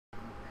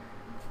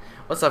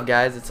What's up,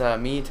 guys? It's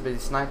me, Too Busy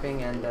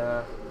Sniping, and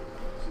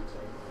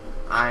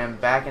I am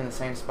back in the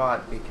same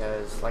spot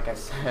because, like I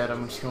said,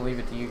 I'm just gonna leave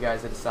it to you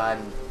guys to decide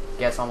and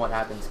guess on what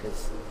happens.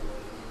 Because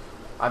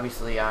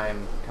obviously,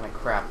 I'm kind of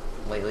crap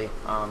lately.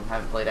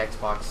 Haven't played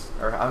Xbox,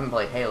 or I haven't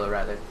played Halo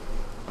rather,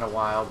 in a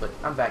while. But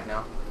I'm back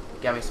now.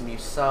 Got me some new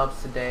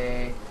subs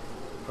today.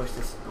 Push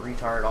this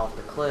retard off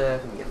the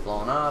cliff and get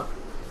blown up.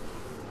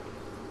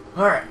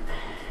 All right,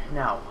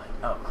 now what?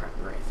 Oh crap,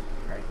 the Wraith.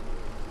 Right.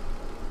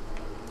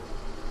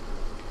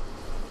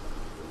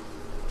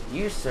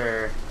 You,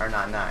 sir, are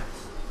not nice.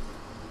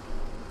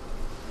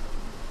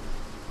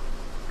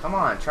 Come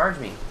on, charge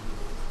me.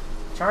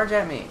 Charge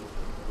at me.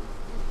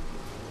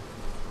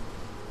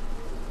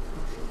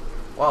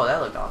 Whoa,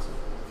 that looked awesome.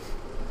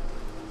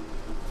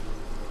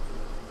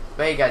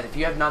 But hey guys, if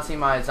you have not seen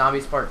my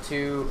Zombies Part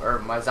 2, or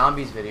my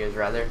Zombies videos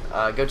rather,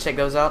 go check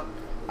those out.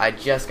 I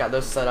just got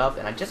those set up,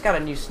 and I just got a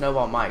new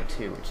Snowball mic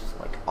too, which is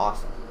like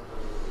awesome.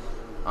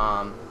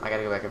 I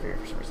gotta go back over here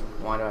for some reason.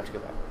 Why do I have to go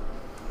back?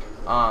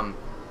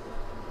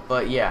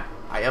 But yeah,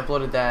 I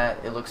uploaded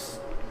that. It looks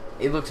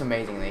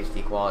amazing in the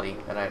HD quality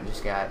that I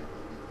just got.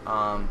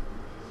 And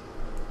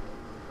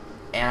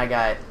I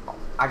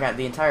got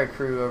the entire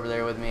crew over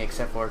there with me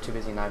except for Too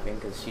Busy Knifing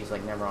because she's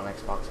like never on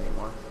Xbox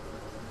anymore.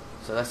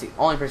 So that's the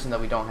only person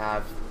that we don't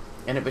have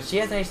in it. But she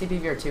has an HD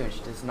PVR too, and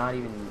she does not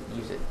even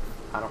use it.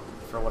 I don't,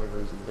 for whatever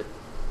reason. But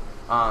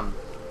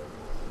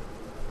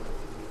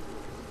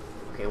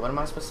okay, what am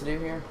I supposed to do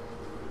here?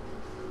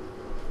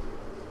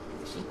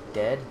 Is she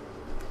dead?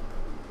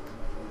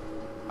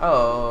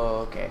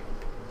 Oh, okay.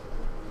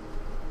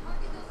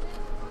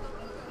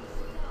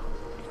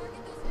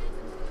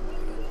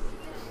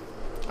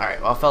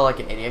 Alright, well, I felt like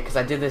an idiot because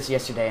I did this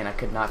yesterday and I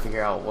could not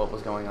figure out what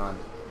was going on.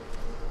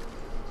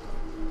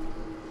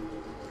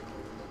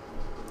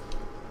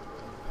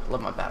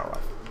 Love my battle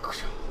rifle.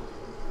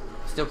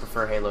 Still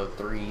prefer Halo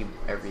 3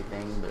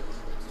 everything, but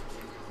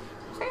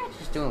I'm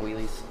just doing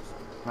wheelies.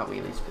 Not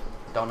wheelies,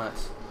 but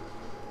donuts.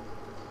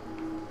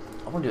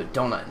 I want to do a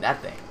donut in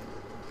that thing.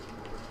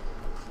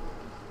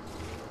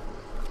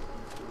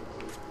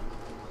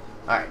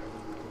 Alright.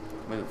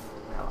 Move,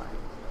 ally.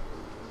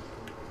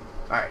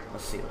 Alright,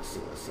 let's see.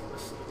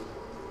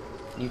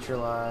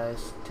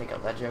 Neutralize. Take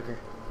out that Joker.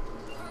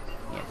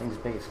 Yeah, thing's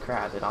big as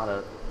crap. It ought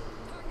to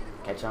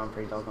catch on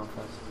pretty doggone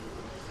fast.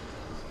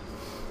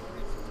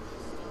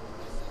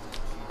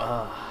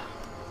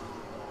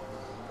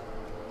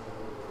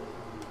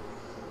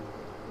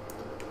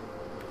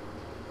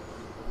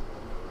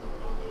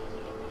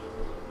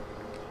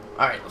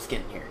 Alright, let's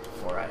get in here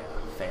before I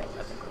fail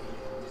epically.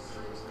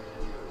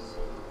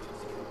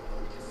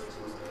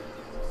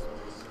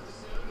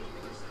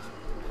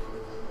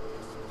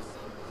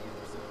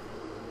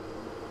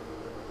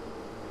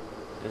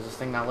 Does this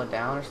thing not let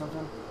down or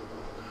something?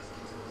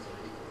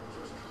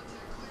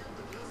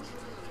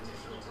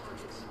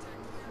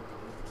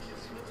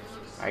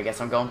 I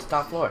guess I'm going to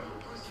top floor.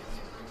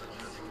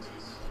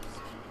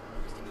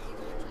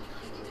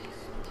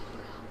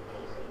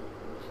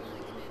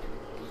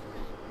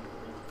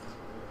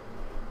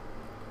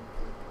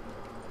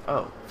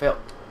 Oh, failed.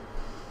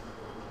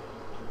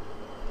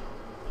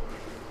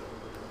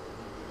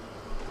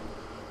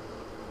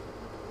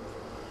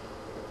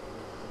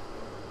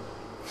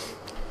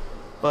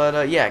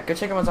 But yeah, go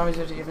check out my Zombies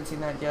if you haven't seen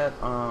that yet.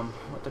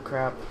 What the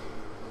crap?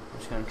 I'm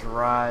just gonna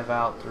drive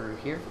out through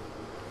here.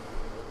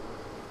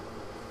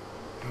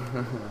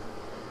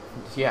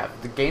 Yeah,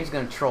 the game's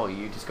gonna troll you.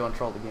 You just go and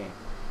troll the game.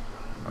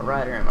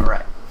 Alright, or am I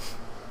right?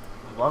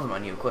 I'm loving my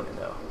new equipment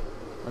though.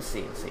 Let's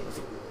see.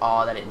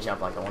 Oh, that didn't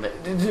jump like I wanted.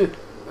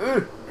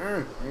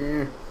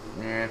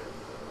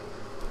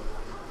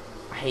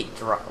 I hate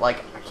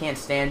like I can't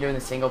stand doing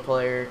the single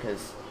player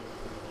because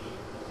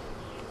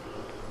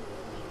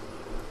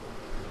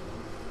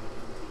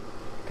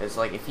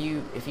like if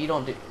you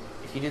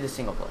do the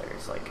single player,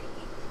 it's like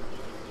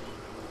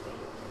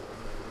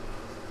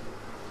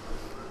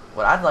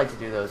what I'd like to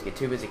do though is get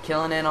Too Busy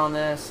killing in on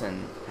this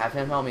and have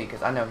him help me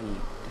because I know he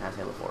has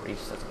Halo 4. He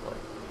just doesn't play.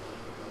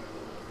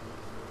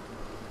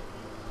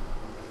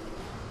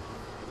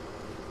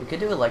 We could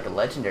do it like a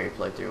legendary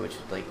playthrough, which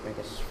would like make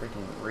us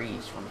freaking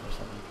reach 1%.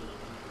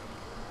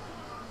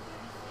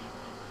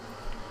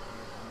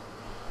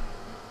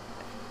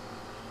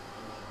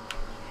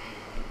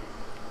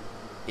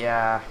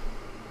 Yeah.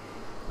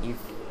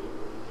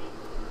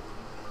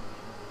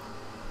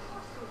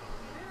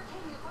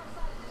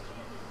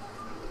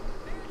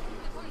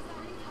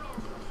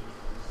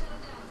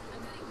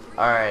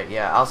 Alright,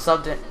 yeah, I'll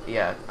sub to him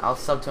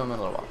in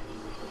a little while.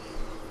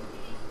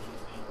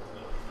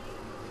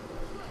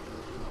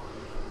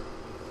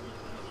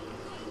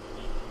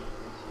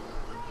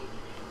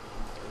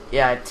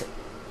 Yeah,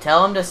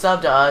 tell him to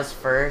sub to us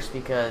first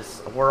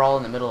because we're all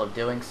in the middle of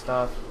doing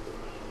stuff.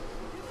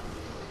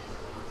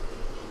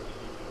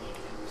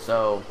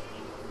 So,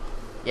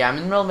 yeah, I'm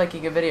in the middle of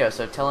making a video,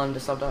 so tell him to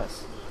sub to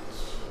us.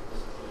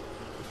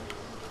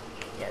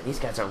 Yeah, these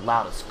guys are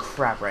loud as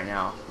crap right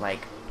now.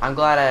 Like, I'm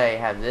glad I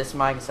have this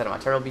mic instead of my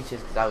Turtle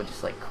Beaches because I would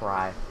just, like,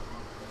 cry.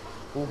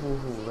 Ooh, ooh,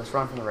 ooh. Let's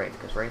run from the wraith,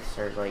 because wraiths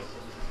are like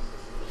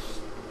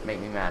make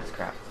me mad as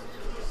crap.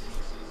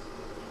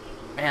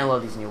 Man, I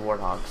love these new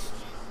warthogs.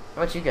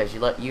 How about you guys? You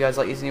guys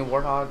like these new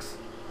warthogs?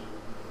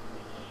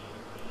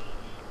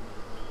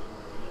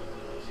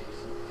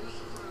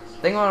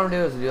 I think what I'm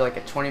gonna do is do like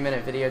a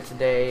 20-minute video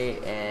today,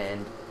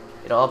 and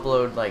it'll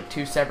upload like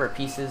 2 separate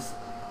pieces.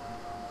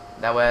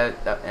 That way,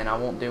 and I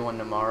won't do one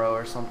tomorrow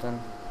or something.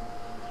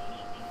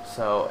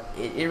 So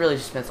it really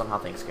just depends on how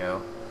things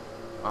go.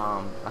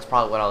 That's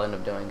probably what I'll end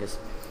up doing, because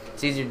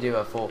it's easier to do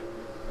a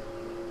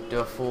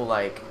full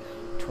like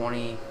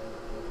 20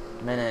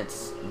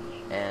 minutes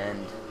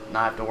and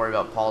not have to worry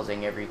about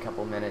pausing every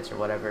couple minutes or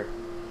whatever.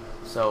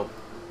 So,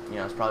 you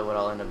know, it's probably what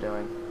I'll end up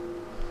doing.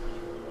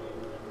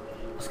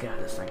 Let's get out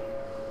of this thing.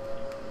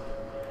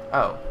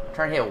 Oh, I'm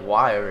trying to hit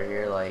Y over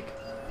here. Like,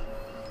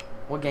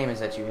 what game is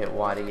that you hit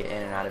Y to get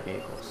in and out of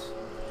vehicles?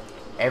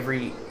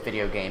 Every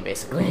video game,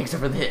 basically,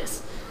 except for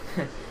this.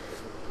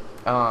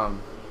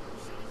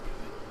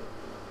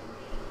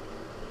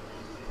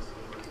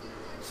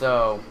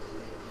 So,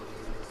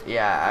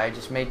 yeah, I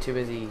just made Too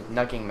Busy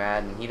Nucking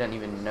mad, and he doesn't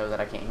even know that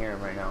I can't hear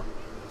him right now.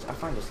 Which I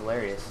find just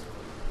hilarious.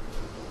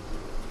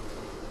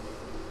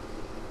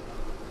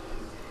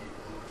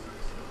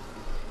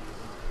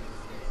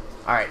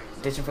 Alright,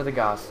 ditching for the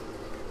Goss.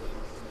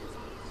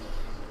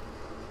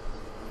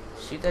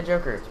 Shoot that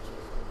Joker.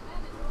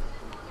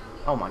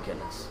 Oh my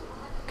goodness.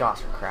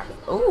 Goss are crapping.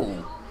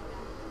 Ooh.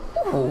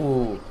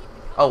 Ooh.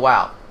 Oh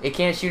wow. It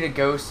can't shoot a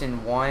ghost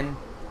in one,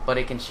 but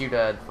it can shoot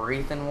a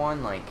wraith in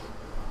one. Like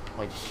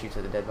just shoots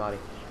at the dead body.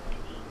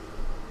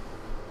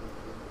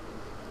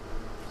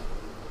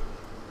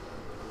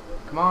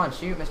 Come on,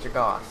 shoot, Mr.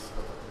 Goss.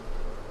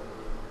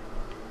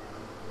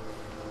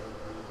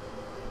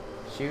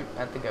 Shoot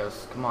at the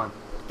ghost. Come on.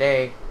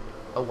 Stay.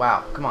 Oh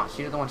wow. Come on,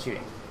 shoot at the one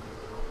shooting.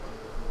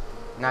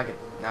 Now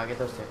get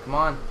those 2. Come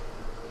on.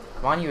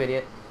 Come on, you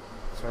idiot.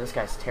 Sorry, this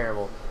guy's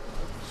terrible.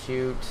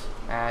 Shoot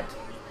at...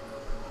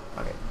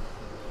 Okay.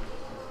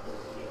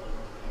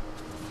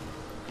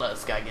 Let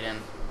this guy get in.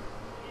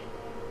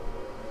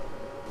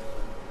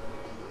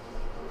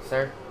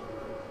 Sir?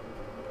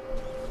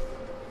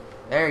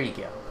 There you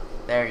go.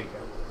 There you go.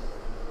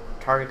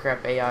 Target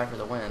crap AI for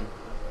the win.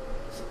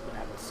 Let's see what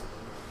happens.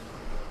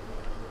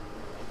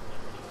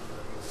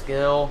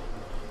 Skill.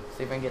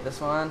 See if I can get this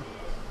one.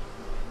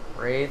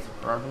 Wraith.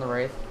 Run from the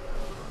wraith.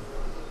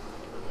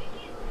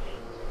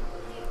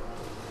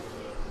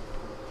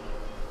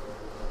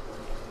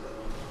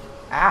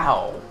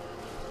 Ow!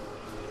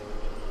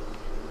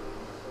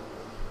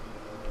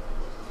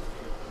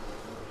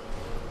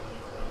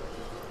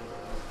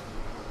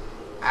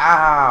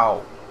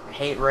 Ow! I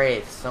hate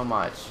wraiths so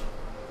much.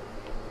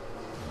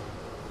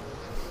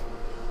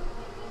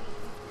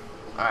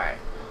 Alright,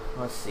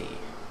 let's see.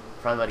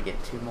 Probably about to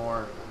get 2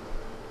 more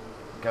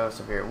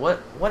ghosts up here.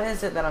 What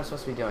is it that I'm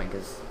supposed to be doing?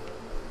 Because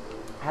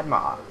I had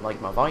my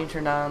volume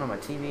turned down on my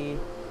TV.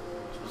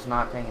 Just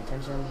not paying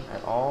attention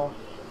at all.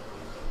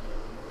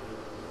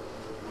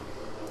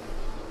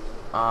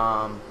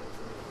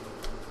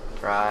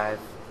 Drive.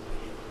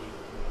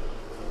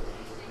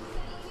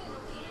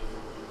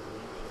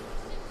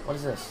 What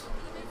is this?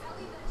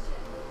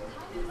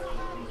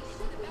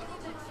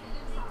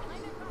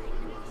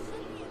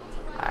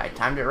 I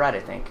timed it right, I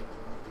think.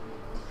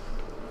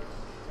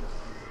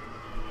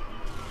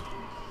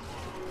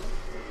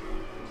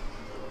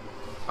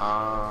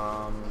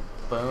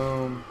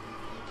 Boom.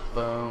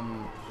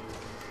 Boom.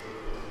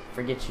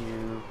 Forget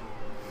you.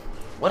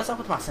 What is up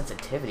with my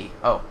sensitivity?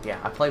 Oh, yeah,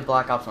 I played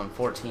Black Ops on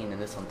 14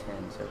 and this on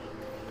 10, so...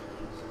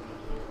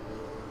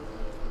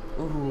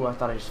 Ooh, I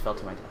thought I just fell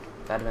to my death.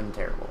 That'd have been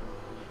terrible.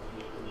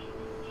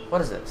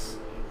 What is this?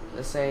 Is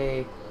this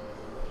a...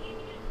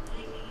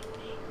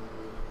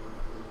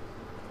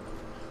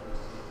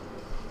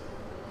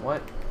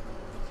 What?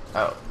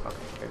 Oh,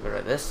 okay. Go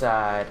to this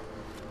side.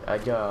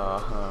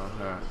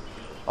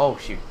 Oh,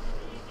 shoot.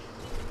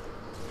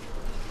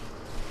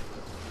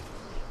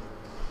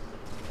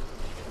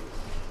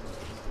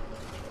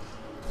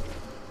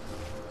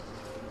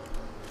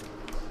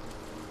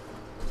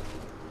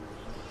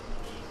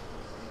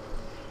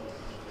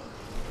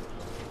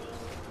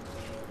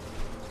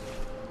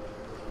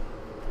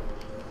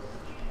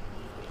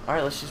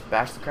 Alright, let's just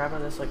bash the crap out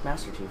of this like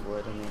Master Chief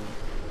would. I mean,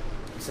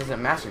 this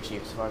isn't Master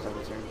Chief as far as I'm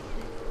concerned.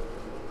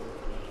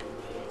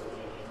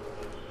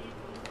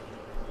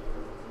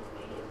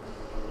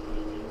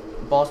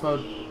 Boss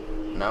mode?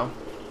 No.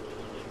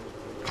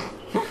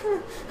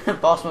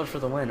 Boss mode for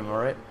the win, am I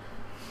right?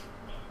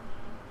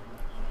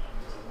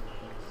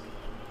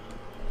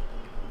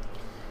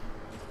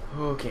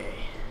 Okay.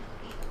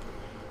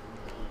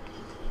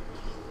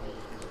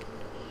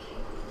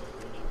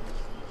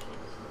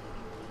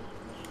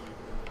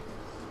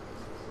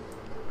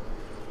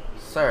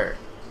 Sir.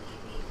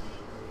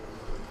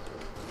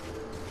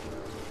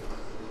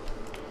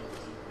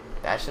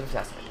 That should have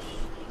tested.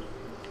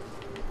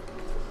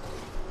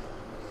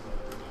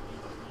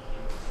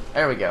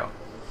 There we go.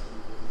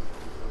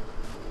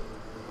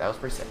 That was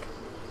pretty sick.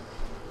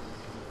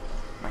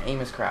 My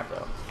aim is crap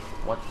though.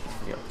 What's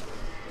the deal?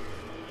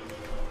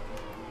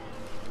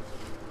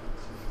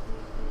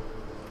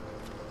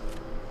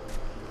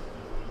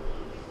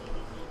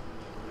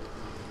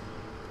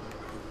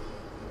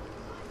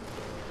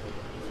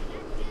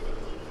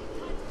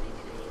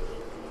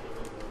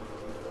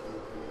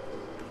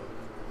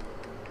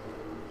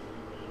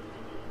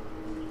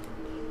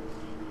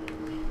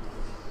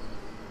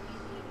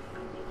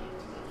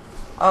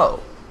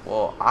 Oh,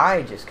 well,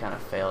 I just kind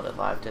of failed at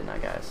live, didn't I,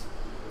 guys?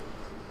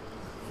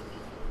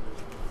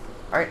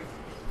 Alright.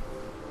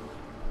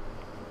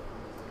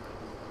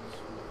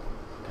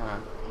 Kind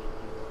of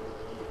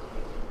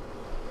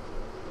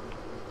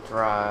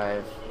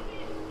drive.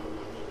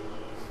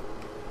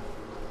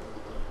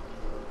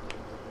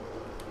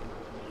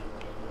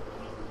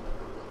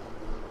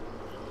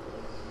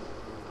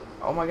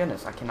 Oh my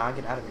goodness, I cannot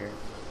get out of here.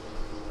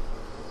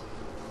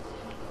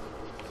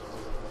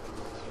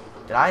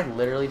 Did I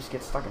literally just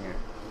get stuck in here?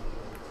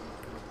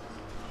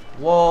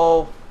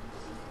 Whoa.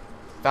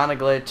 Found a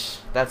glitch.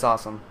 That's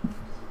awesome.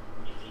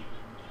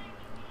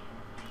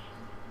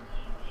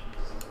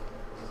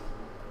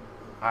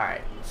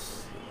 Alright.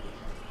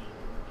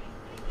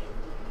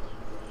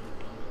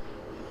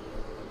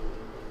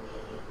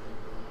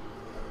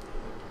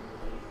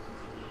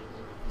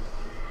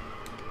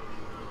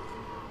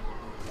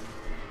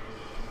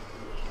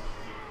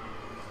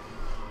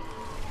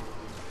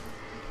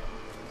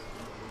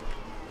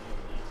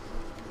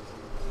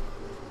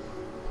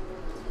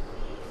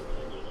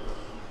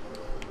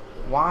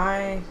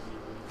 Why?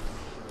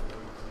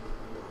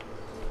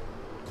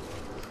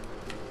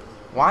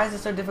 Why is it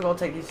so difficult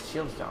to take these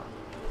shields down?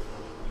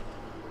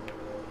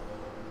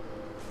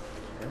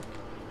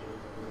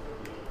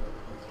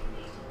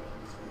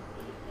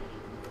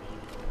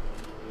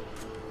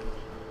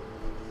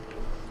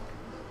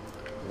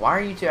 Why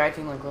are you two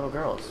acting like little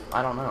girls?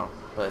 I don't know,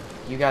 but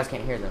you guys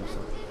can't hear them, so.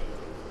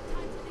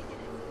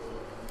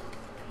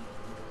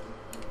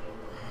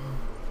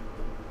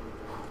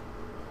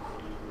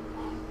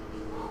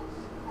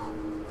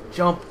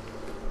 Jump!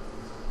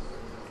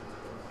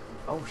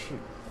 Oh shoot.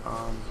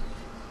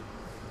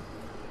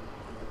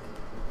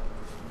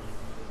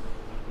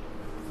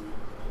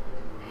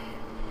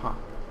 Huh.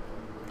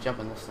 Jump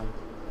in this thing.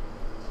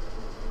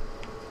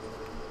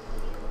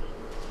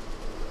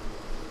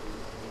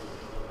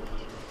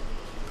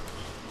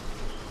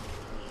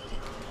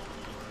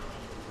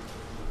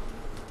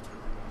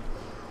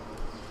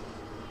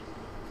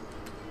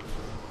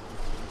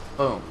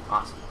 Boom.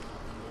 Awesome.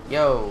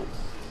 Yo.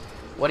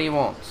 What do you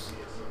want?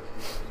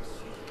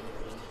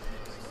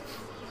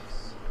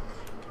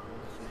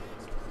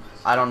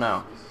 I don't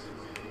know.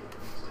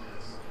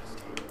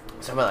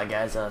 Sorry about that,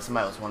 guys.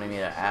 Somebody was wanting me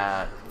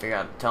to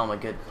tell them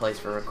a good place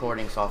for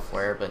recording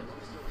software, but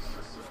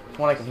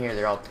from what I can hear,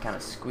 they're all kind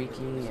of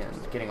squeaky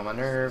and getting on my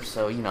nerves.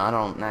 So you know, I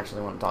don't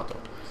naturally want to talk to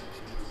them.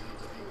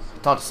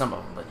 Talk to some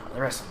of them, but no,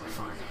 the rest of them are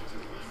fine.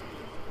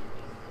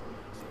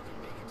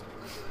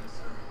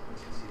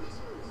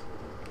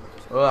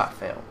 Oh, I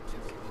failed.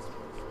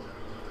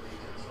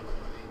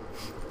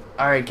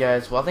 Alright,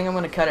 guys. Well, I think I'm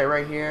going to cut it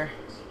right here.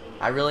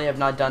 I really have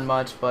not done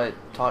much but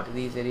talk to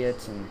these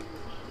idiots, and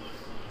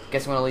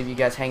guess I'm going to leave you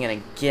guys hanging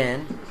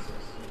again.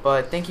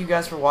 But thank you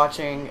guys for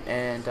watching,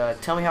 and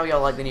tell me how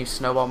y'all like the new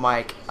Snowball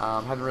mic.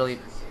 Haven't really,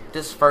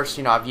 this is first,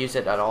 I've used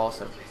it at all,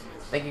 so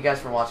thank you guys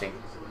for watching.